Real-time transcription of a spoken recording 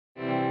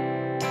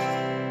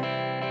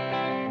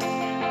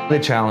The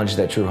challenge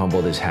that True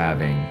Humboldt is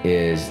having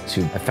is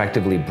to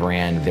effectively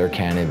brand their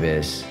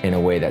cannabis in a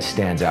way that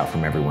stands out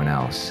from everyone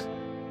else.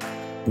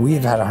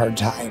 We've had a hard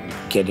time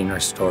getting our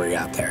story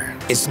out there.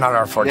 It's not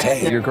our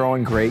forte. You're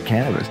growing great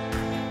cannabis.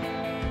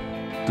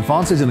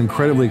 Defonce is an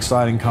incredibly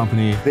exciting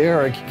company.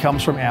 Eric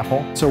comes from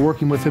Apple, so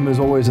working with him is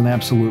always an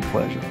absolute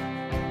pleasure.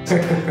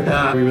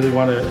 We really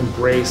want to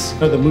embrace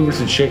the movers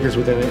and shakers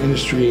within the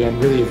industry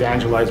and really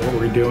evangelize what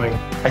we're doing.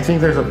 I think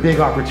there's a big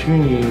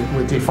opportunity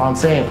with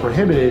Defonce and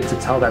PRØHBTD to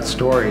tell that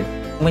story.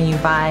 When you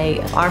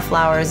buy our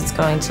flowers, it's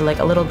going to like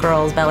a little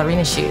girl's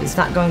ballerina shoes. It's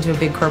not going to a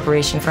big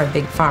corporation for a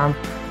big farm.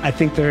 I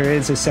think there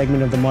is a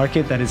segment of the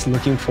market that is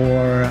looking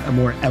for a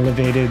more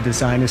elevated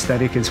design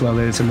aesthetic as well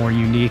as a more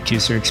unique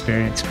user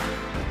experience.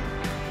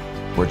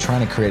 We're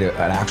trying to create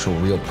an actual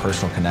real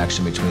personal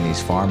connection between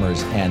these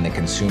farmers and the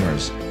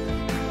consumers.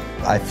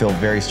 I feel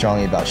very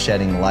strongly about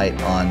shedding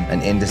light on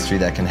an industry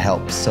that can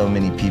help so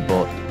many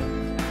people.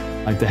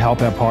 I'd like to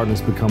help our partners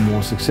become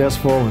more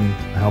successful and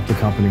help the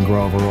company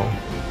grow overall.